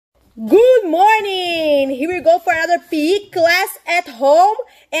Good morning! Here we go for another PE class at home,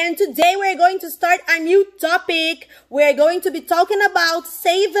 and today we're going to start a new topic. We're going to be talking about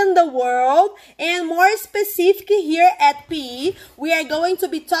saving the world, and more specific here at PE, we are going to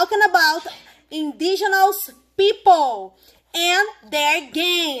be talking about Indigenous people and their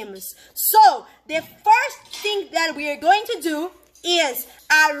games. So, the first thing that we are going to do is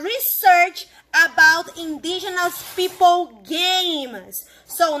a research about Indigenous people games.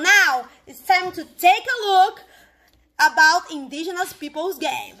 So now it's time to take a look about Indigenous people's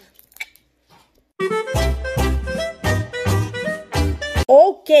game.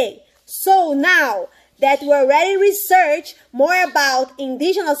 Okay, so now that we already researched more about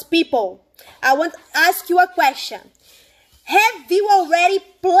Indigenous people, I want to ask you a question. Have you already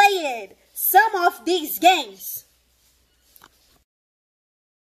played some of these games?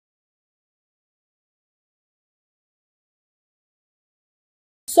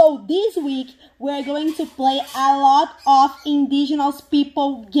 So this week, we're going to play a lot of Indigenous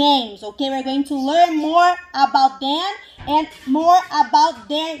people games, okay? We're going to learn more about them and more about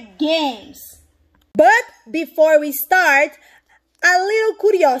their games. But before we start, a little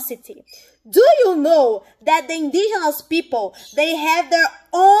curiosity. Do you know that the Indigenous people, they have their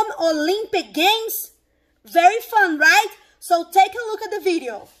own Olympic games? Very fun, right? So take a look at the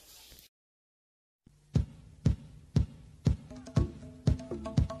video.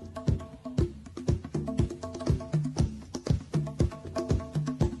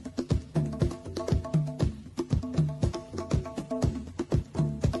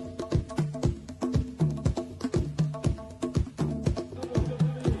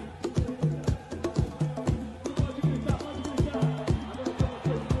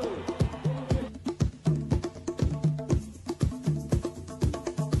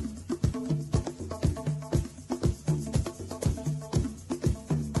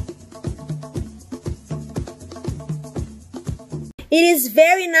 It is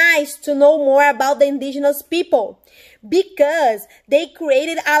very nice to know more about the Indigenous people because they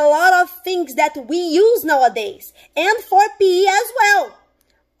created a lot of things that we use nowadays and for PE as well.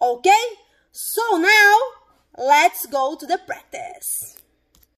 Okay? So now, let's go to the practice.